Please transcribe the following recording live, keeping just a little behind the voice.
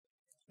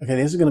Okay,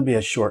 this is going to be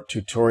a short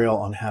tutorial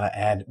on how to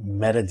add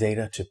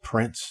metadata to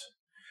prints.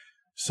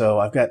 So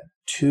I've got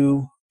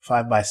two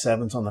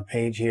 5x7s on the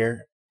page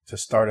here to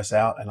start us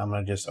out, and I'm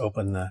going to just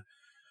open the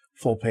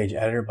full page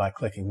editor by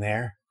clicking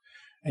there.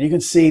 And you can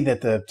see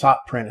that the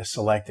top print is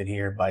selected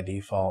here by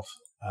default.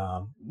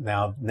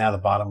 Now the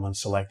bottom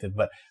one's selected,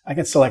 but I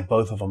can select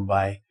both of them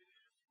by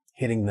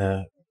hitting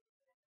the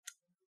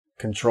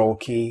Control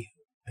key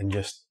and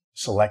just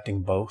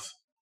selecting both.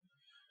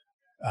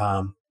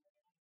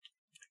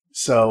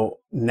 So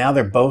now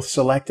they're both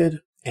selected,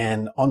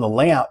 and on the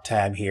Layout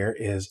tab here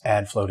is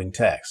Add Floating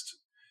Text.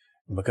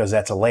 Because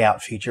that's a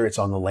layout feature, it's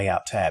on the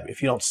Layout tab.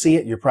 If you don't see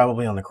it, you're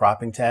probably on the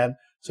Cropping tab,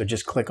 so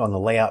just click on the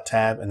Layout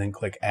tab and then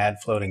click Add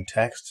Floating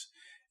Text.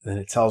 And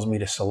then it tells me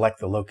to select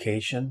the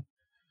location.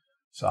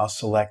 So I'll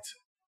select,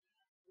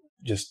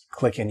 just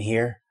click in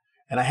here.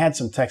 And I had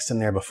some text in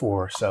there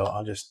before, so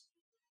I'll just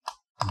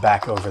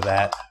back over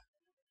that.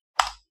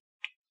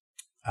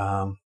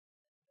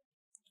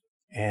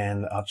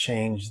 And I'll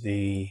change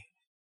the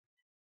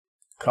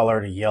color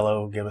to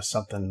yellow, give us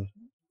something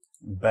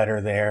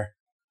better there.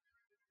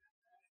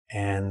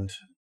 And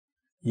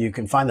you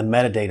can find the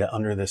metadata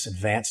under this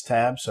Advanced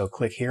tab, so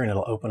click here and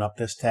it'll open up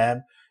this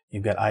tab.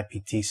 You've got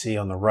IPTC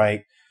on the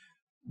right.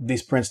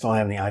 These prints don't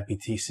have any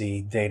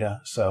IPTC data,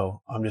 so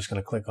I'm just going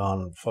to click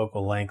on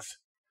focal length.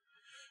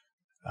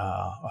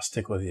 I'll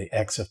stick with the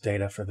EXIF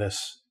data for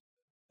this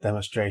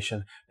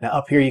demonstration. Now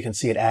up here you can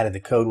see it added the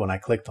code when I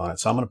clicked on it.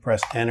 So I'm going to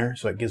press enter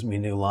so it gives me a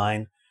new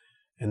line,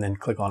 and then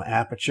click on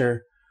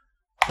aperture,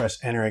 press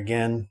enter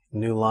again,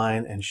 new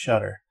line, and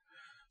shutter.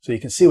 So you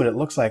can see what it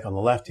looks like on the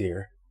left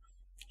here.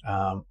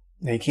 Now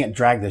you can't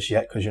drag this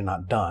yet because you're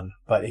not done,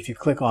 but if you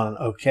click on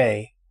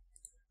OK,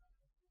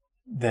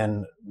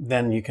 then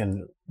you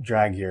can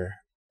drag your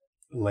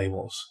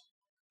labels.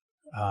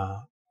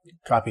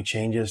 Copy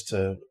changes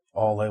to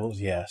all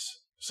labels, yes.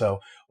 So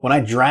when I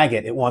drag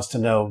it, it wants to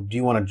know, do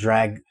you want to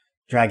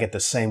drag it the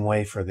same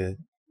way for the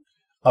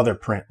other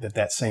print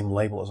that same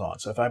label is on?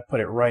 So if I put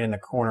it right in the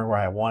corner where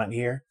I want it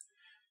here,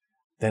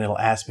 then it'll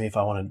ask me if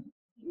I want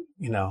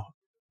to,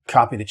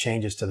 copy the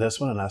changes to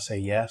this one, and I'll say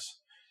yes,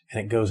 and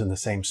it goes in the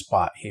same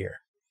spot here.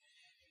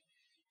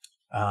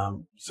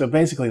 So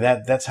basically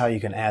that's how you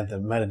can add the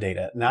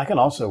metadata. Now I can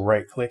also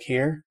right click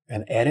here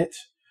and edit.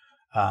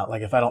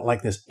 Like if I don't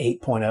like this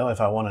 8.0,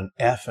 if I want an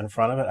F in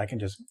front of it, I can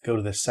just go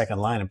to this second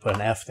line and put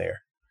an F there.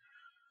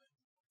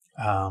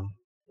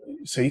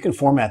 So you can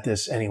format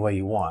this any way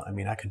you want. I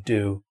mean, I could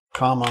do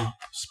comma,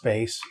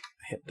 space,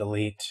 hit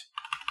delete,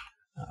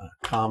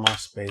 comma,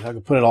 space. I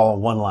could put it all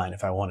in one line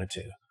if I wanted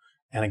to.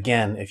 And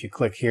again, if you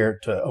click here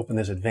to open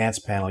this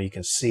advanced panel, you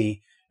can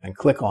see and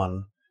click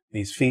on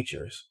these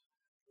features.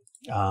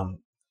 And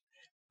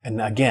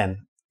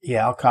again,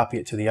 yeah, I'll copy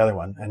it to the other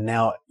one. And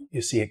now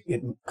you see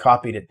it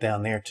copied it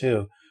down there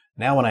too.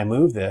 Now when I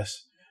move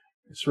this,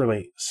 it's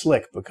really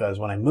slick because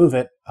when I move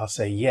it, I'll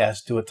say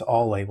yes, do it to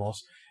all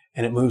labels,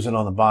 and it moves it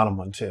on the bottom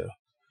one too.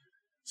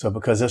 So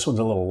because this one's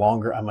a little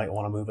longer, I might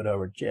want to move it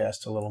over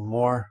just a little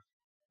more.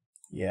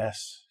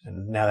 Yes,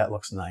 and now that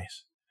looks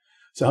nice.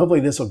 So hopefully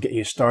this will get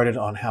you started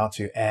on how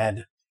to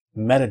add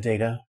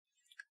metadata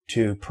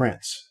to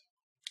prints.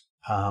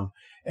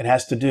 It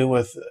has to do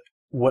with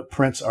what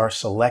prints are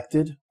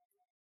selected,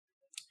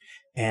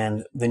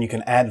 and then you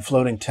can add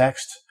floating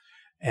text,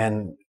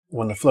 and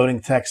when the floating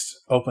text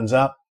opens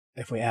up,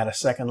 if we add a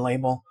second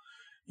label,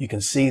 you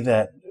can see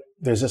that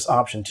there's this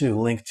option too,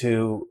 link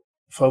to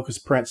focus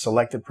print,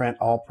 selected print,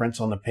 all prints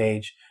on the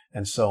page,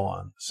 and so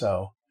on.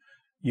 So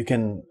you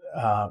can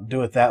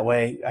do it that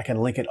way. I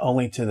can link it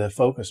only to the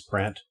focus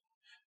print,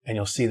 and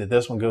you'll see that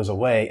this one goes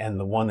away, and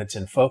the one that's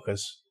in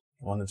focus,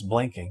 the one that's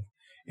blinking,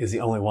 is the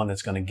only one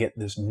that's going to get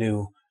this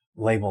new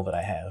label that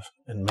I have.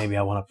 And maybe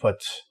I want to put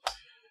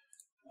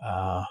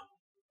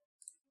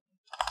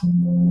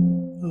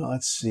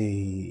let's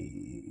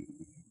see,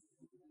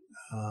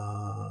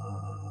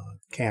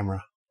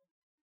 camera.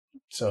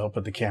 So I'll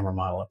put the camera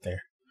model up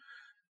there.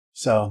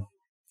 So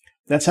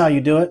that's how you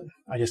do it.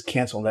 I just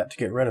canceled that to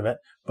get rid of it.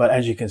 But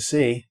as you can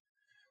see,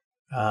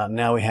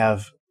 now we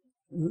have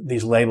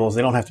these labels.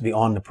 They don't have to be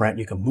on the print.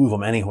 You can move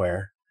them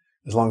anywhere.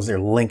 As long as they're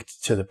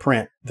linked to the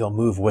print, they'll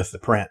move with the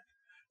print.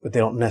 But they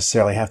don't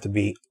necessarily have to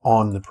be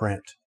on the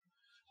print.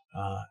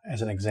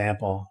 As an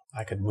example,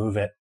 I could move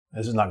it.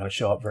 This is not going to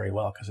show up very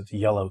well because it's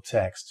yellow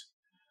text.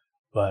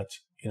 But,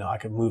 I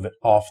could move it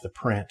off the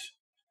print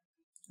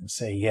and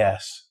say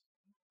yes.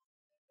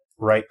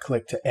 Right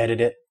click to edit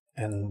it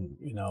and,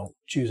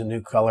 choose a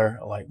new color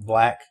like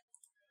black.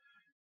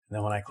 And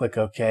then when I click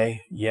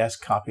OK, yes,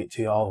 copy it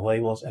to all the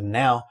labels. And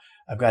now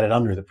I've got it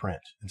under the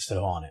print instead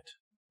of on it.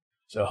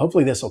 So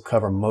hopefully this will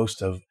cover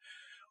most of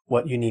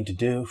what you need to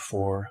do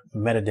for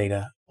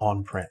metadata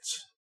on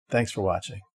prints. Thanks for watching.